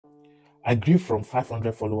I grew from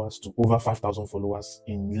 500 followers to over 5,000 followers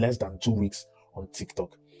in less than 2 weeks on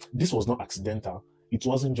TikTok. This was not accidental. It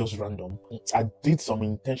wasn't just random. I did some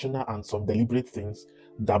intentional and some deliberate things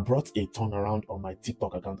that brought a turnaround on my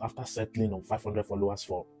TikTok account after settling on 500 followers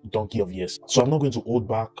for donkey of years. So I'm not going to hold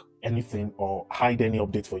back anything or hide any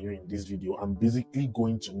update for you in this video. I'm basically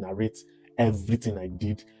going to narrate everything I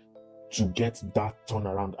did to get that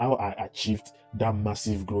turnaround, how I achieved that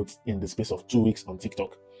massive growth in the space of 2 weeks on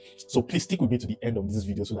TikTok. So please stick with me to the end of this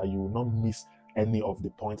video so that you will not miss any of the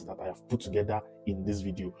points that I have put together in this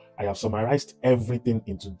video. I have summarized everything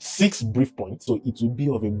into 6 brief points, so it will be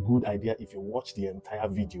of a good idea if you watch the entire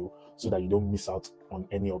video so that you don't miss out on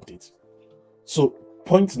any updates. So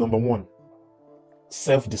point number 1,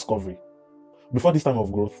 self-discovery. Before this time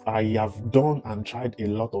of growth, I have done and tried a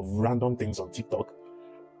lot of random things on TikTok.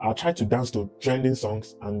 I tried to dance to trending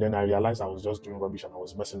songs, and then I realized I was just doing rubbish and I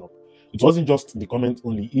was messing up. It wasn't just the comment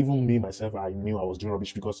only. Even me, myself, I knew I was doing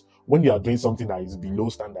rubbish, because when you are doing something that is below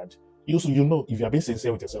standard, you know, if you are being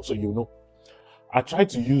sincere with yourself, so you know. I tried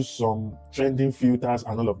to use some trending filters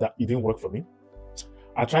and all of that. It didn't work for me.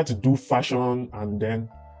 I tried to do fashion, and then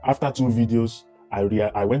after 2 videos,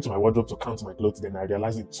 I went to my wardrobe to count my clothes. Then I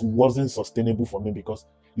realized it wasn't sustainable for me, because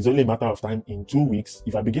it's only a matter of time. In 2 weeks,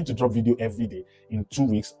 if I begin to drop video every day, in 2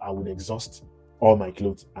 weeks, I would exhaust all my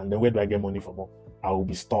clothes. And then where do I get money for more? I will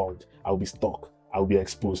be stalled. I will be stuck. I will be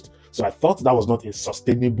exposed. So I thought that was not a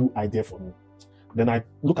sustainable idea for me. Then I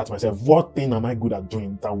look at myself, what thing am I good at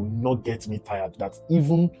doing that will not get me tired? That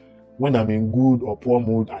even when I'm in good or poor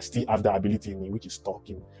mood, I still have the ability in me, which is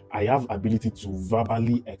talking. I have ability to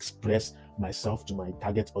verbally express myself to my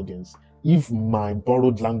target audience. If my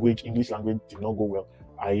borrowed language, English language, did not go well,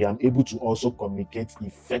 I am able to also communicate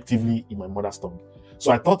effectively in my mother's tongue.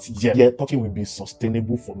 So I thought, yeah, talking will be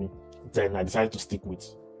sustainable for me. Then I decided to stick with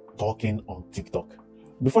talking on TikTok.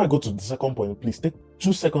 Before I go to the second point, please take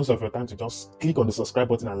 2 seconds of your time to just click on the subscribe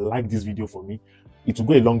button and like this video for me. It will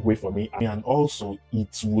go a long way for me, and also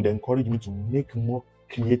it would encourage me to make more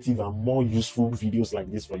creative and more useful videos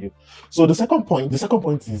like this for you. So the second point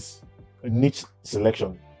is niche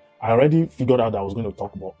selection. I already figured out that I was going to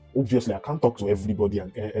talk about. Obviously, I can't talk to everybody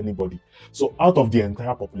and anybody. So out of the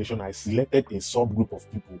entire population, I selected a subgroup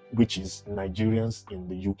of people, which is Nigerians in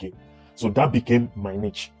the UK. So that became my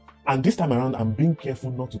niche. And this time around, I'm being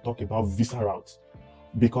careful not to talk about visa routes,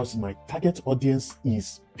 because my target audience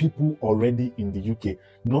is people already in the UK,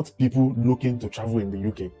 not people looking to travel in the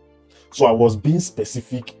UK. So I was being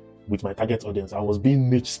specific with my target audience. I was being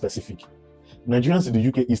niche specific. Nigerians in the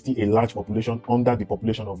UK is still a large population under the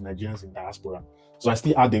population of Nigerians in diaspora. So I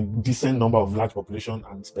still had a decent number of large population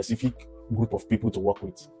and specific group of people to work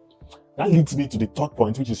with. That leads me to the third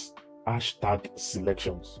point, which is hashtag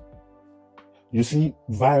selections. You see,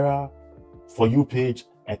 viral, For You page,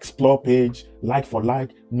 explore page, like for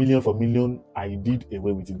like, million for million, I did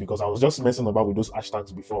away with it because I was just messing about with those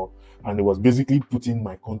hashtags before, and it was basically putting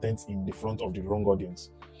my content in the front of the wrong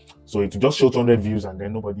audience. So it would just show 200 views and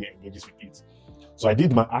then nobody engages with it. So I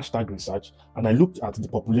did my hashtag research, and I looked at the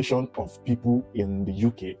population of people in the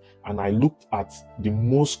UK, and I looked at the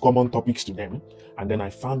most common topics to them, and then I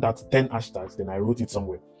found out 10 hashtags. Then I wrote it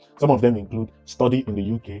somewhere. Some of them include study in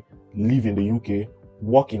the UK, live in the UK,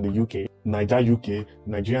 work in the UK, Niger UK,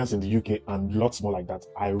 Nigerians in the UK, and lots more like that.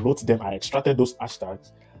 I wrote them, I extracted those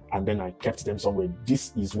hashtags, and then I kept them somewhere.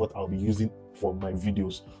 This is what I'll be using for my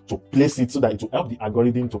videos, to place it so that it will help the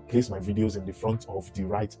algorithm to place my videos in the front of the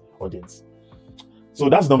right audience. So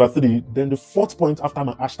that's number 3. Then the fourth point after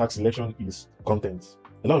my hashtag selection is content.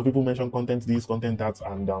 A lot of people mention content this, content that,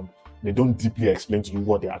 and they don't deeply explain to you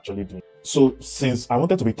what they're actually doing. So since I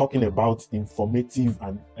wanted to be talking about informative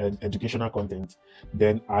and educational content,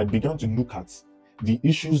 then I began to look at the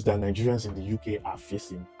issues that Nigerians in the UK are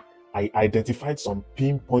facing. I identified some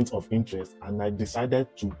pinpoints of interest, and I decided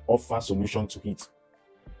to offer solution to it.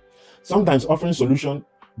 Sometimes offering solution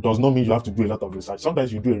does not mean you have to do a lot of research.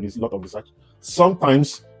 Sometimes you do a lot of research.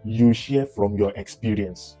 Sometimes you share from your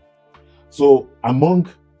experience. So among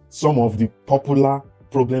some of the popular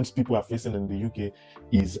problems people are facing in the UK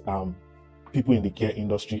is people in the care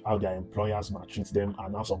industry, how their employers maltreat them,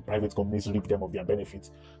 and how some private companies reap them of their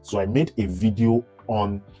benefits. So I made a video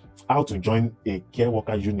on how to join a care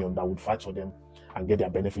worker union that would fight for them and get their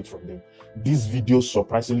benefit from them. This video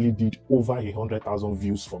surprisingly did over 100,000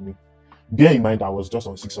 views for me. Bear in mind, I was just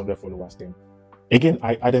on 600 followers then. Again,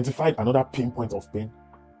 I identified another pinpoint of pain.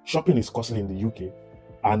 Shopping is costly in the UK.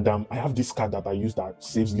 And I have this card that I use that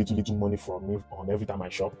saves little money from me on every time I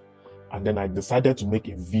shop. And then I decided to make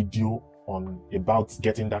a video on about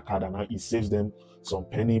getting that card and how it saves them some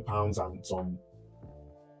penny pounds and some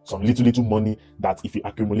some little money that if you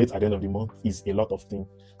accumulate at the end of the month is a lot of things.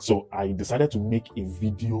 So I decided to make a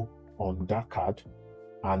video on that card.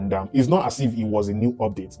 And it's not as if it was a new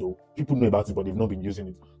update though. People know about it, but they've not been using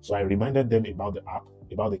it. So I reminded them about the app,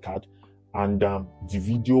 about the card, and the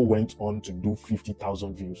video went on to do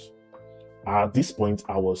 50,000 views. At this point,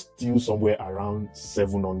 I was still somewhere around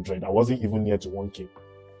 700. I wasn't even near to 1K.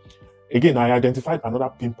 Again, I identified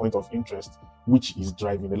another pinpoint of interest, which is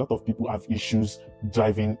driving. A lot of people have issues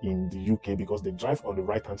driving in the UK because they drive on the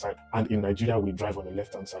right-hand side, and in Nigeria, we drive on the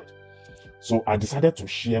left-hand side. So I decided to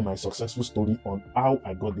share my successful story on how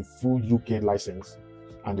I got the full UK license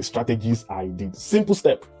and the strategies I did. Simple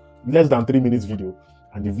step, less than 3 minutes video.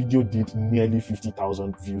 And the video did nearly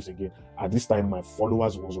 50,000 views again. At this time, my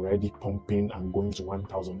followers was already pumping and going to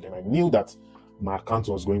 1,000. Then I knew that my account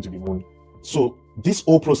was going to the moon. So this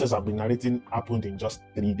whole process I've been narrating happened in just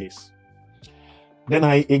 3 days. Then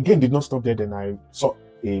I again did not stop there. Then I saw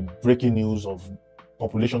a breaking news of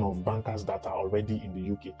population of bankers that are already in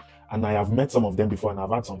the UK. And I have met some of them before, and I've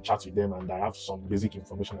had some chats with them, and I have some basic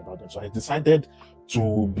information about them. So I decided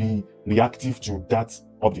to be reactive to that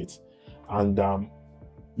update. And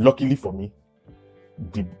luckily for me,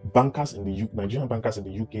 the bankers in the Nigerian bankers in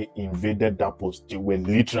the UK invaded that post. They were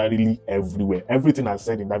literally everywhere. Everything I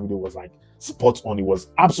said in that video was like spot on. It was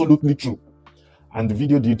absolutely true. And the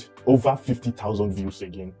video did over 50,000 views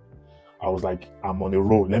again. I was like, I'm on a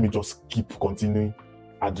roll. Let me just keep continuing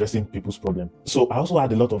addressing people's problem. So I also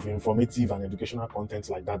had a lot of informative and educational content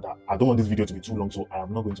like that I don't want this video to be too long, so I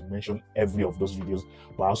am not going to mention every of those videos.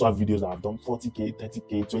 But I also have videos that I've done 40K,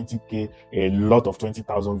 30K, 20K, a lot of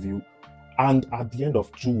 20,000 views. And at the end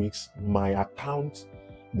of 2 weeks, my account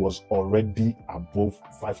was already above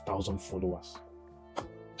 5,000 followers.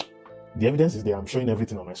 The evidence is there. I'm showing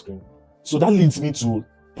everything on my screen. So that leads me to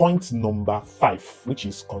point number 5, which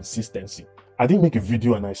is consistency. I didn't make a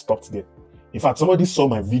video and I stopped there. In fact, somebody saw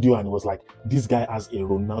my video and it was like, this guy has a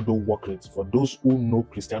Ronaldo work rate. For those who know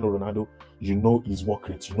Cristiano Ronaldo, you know his work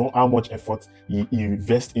rate. You know how much effort he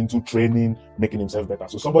invests into training, making himself better.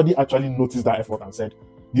 So somebody actually noticed that effort and said,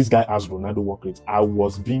 this guy has Ronaldo work rate. I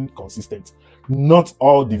was being consistent. Not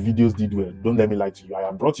all the videos did well. Don't let me lie to you. I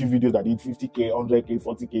have brought you videos that did 50K, 100K,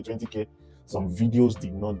 40K, 20K. Some videos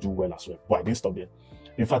did not do well as well. But I didn't stop there.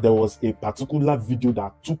 In fact, there was a particular video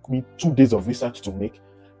that took me 2 days of research to make.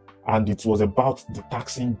 And it was about the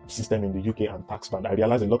taxing system in the UK and tax band. I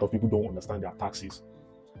realized a lot of people don't understand their taxes.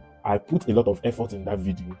 I put a lot of effort in that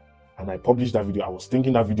video and I published that video. I was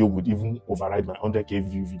thinking that video would even override my 100K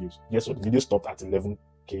view videos. Guess what? The video stopped at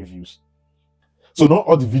 11K views. So not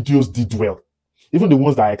all the videos did well. Even the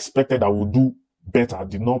ones that I expected that would do better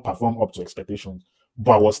did not perform up to expectations.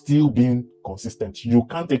 But I was still being consistent. You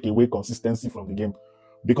can't take away consistency from the game.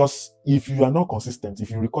 Because if you are not consistent,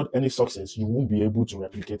 if you record any success, you won't be able to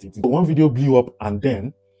replicate it. One video blew up and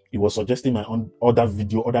then it was suggesting my other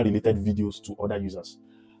related videos to other users.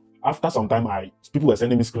 After some time, people were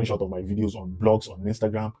sending me screenshots of my videos on blogs, on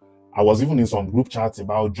Instagram. I was even in some group chats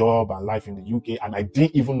about job and life in the UK, and I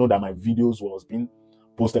didn't even know that my videos was being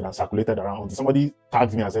posted and circulated around until somebody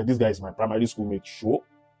tagged me and said, this guy is my primary schoolmate, show.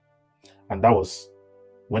 And that was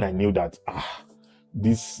when I knew that,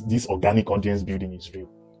 this organic audience building is real.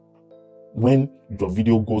 When your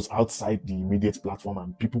video goes outside the immediate platform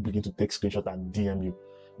and people begin to take screenshots and DM you,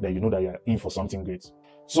 then you know that you're in for something great.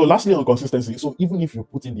 So lastly, on consistency. So even if you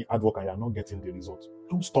put in the hard work and you're not getting the result,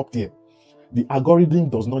 don't stop there. The algorithm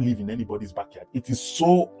does not live in anybody's backyard. It is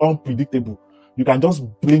so unpredictable. You can just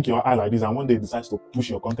blink your eye like this and one day it decides to push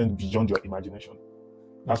your content beyond your imagination.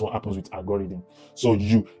 That's what happens with algorithm. So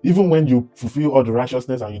even when you fulfill all the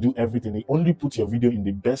righteousness and you do everything, they only put your video in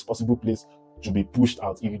the best possible place to be pushed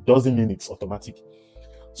out. If it doesn't mean it's automatic.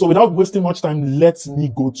 So without wasting much time, let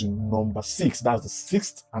me go to number 6. That's the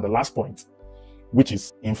 6th and the last point, which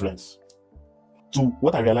is influence. To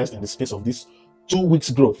what I realized in the space of this 2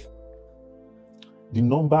 weeks growth, the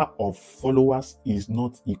number of followers is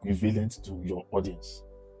not equivalent to your audience.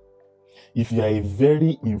 If you are a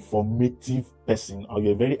very informative person or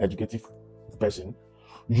you're a very educative person,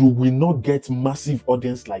 you will not get massive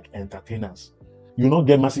audience like entertainers. You will not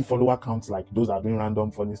get massive follower counts like those that are doing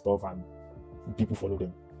random funny stuff and people follow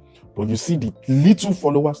them. But you see the little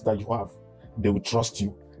followers that you have, they will trust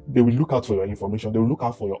you. They will look out for your information. They will look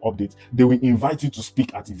out for your updates. They will invite you to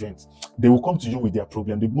speak at events. They will come to you with their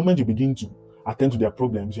problem. The moment you begin to attend to their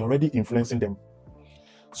problems, you're already influencing them.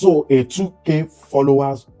 So a 2K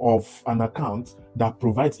followers of an account that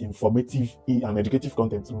provides informative and educative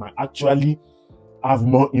content might actually have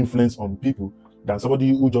more influence on people than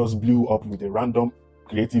somebody who just blew up with a random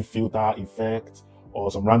creative filter effect or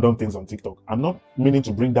some random things on TikTok. I'm not meaning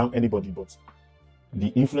to bring down anybody, but the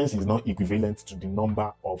influence is not equivalent to the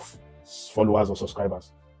number of followers or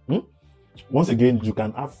subscribers. Once again, you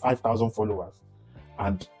can have 5,000 followers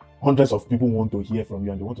and hundreds of people want to hear from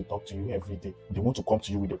you and they want to talk to you every day. They want to come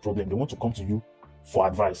to you with a problem. They want to come to you for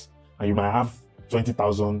advice. And you might have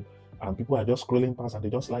 20,000 and people are just scrolling past and they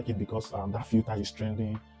just like it because that filter is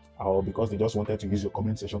trending, or because they just wanted to use your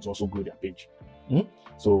comment section to also grow their page.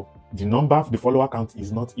 So the follower count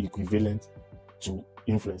is not equivalent to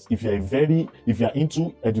influence. If you're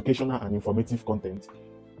into educational and informative content,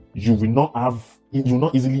 you will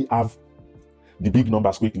not easily have the big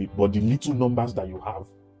numbers quickly, but the little numbers that you have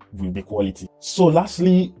will be quality. So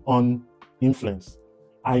lastly, on influence,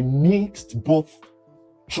 I mixed both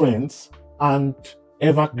trends and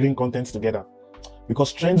evergreen content together,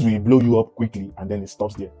 because trends will blow you up quickly and then it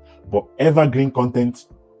stops there. But evergreen content,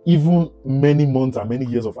 even many months and many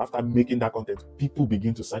years after making that content, people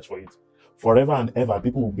begin to search for it. Forever and ever,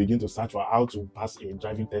 people will begin to search for how to pass a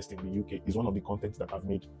driving test in the UK. Is one of the contents that I've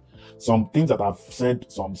made. Some things that I've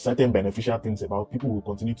said, some certain beneficial things about, people will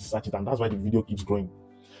continue to search it, and that's why the video keeps growing.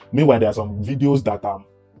 Meanwhile, there are some videos that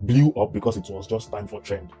blew up because it was just time for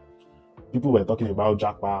trend. People were talking about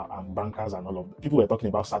jackpot and bankers and all of that. People were talking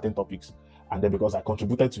about certain topics, and then because I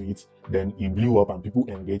contributed to it, then it blew up and people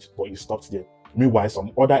engaged, but it stopped there. Meanwhile,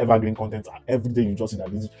 some other evergreen content are every day you just see that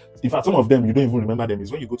this. In fact, some of them you don't even remember them. It's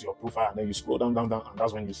when you go to your profile and then you scroll down, and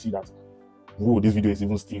that's when you see that, whoa, this video is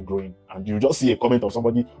even still growing. And you just see a comment of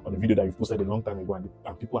somebody on a video that you posted a long time ago,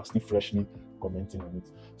 and people are still freshly commenting on it.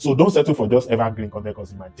 So don't settle for just evergreen content,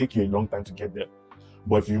 because it might take you a long time to get there.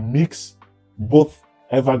 But if you mix both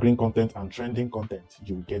evergreen content and trending content,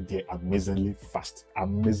 you'll get there amazingly fast,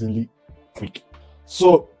 amazingly quick.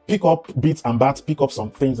 So pick up bits and bats, pick up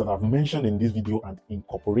some things that I've mentioned in this video and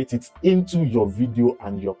incorporate it into your video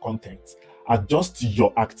and your content. Adjust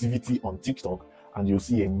your activity on TikTok and you'll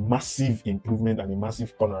see a massive improvement and a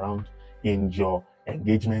massive turnaround in your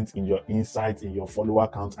engagement, in your insights, in your follower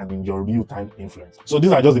count, and in your real-time influence. So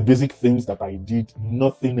these are just the basic things that I did,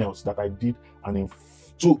 nothing else that I did. And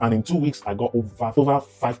in 2 weeks, I got over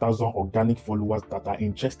 5,000 organic followers that are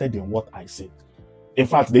interested in what I say. In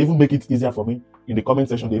fact, they even make it easier for me. In the comment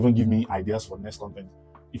section, they even give me ideas for next content.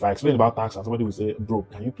 If I explain about tax and somebody will say, bro,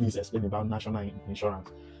 can you please explain about national insurance?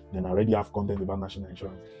 Then I already have content about national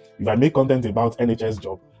insurance. If I make content about NHS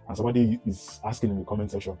job and somebody is asking in the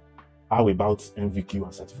comment section, how about MVQ and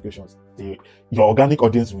certifications? Your organic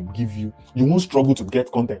audience will give you won't struggle to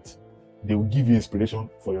get content. They will give you inspiration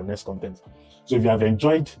for your next content. So if you have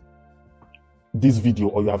enjoyed this video,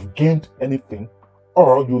 or you have gained anything,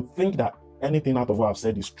 or you think that anything out of what I've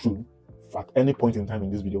said is true, at any point in time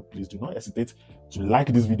in this video, please do not hesitate to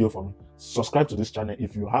like this video for me. Subscribe to this channel.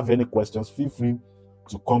 If you have any questions, feel free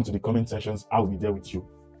to come to the comment sections. I will be there with you.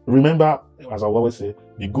 Remember, as I always say,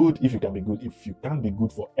 be good if you can be good. If you can't be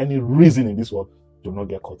good for any reason in this world, do not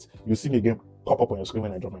get caught. You'll see me again pop up on your screen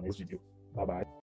when I drop my next video. Bye-bye.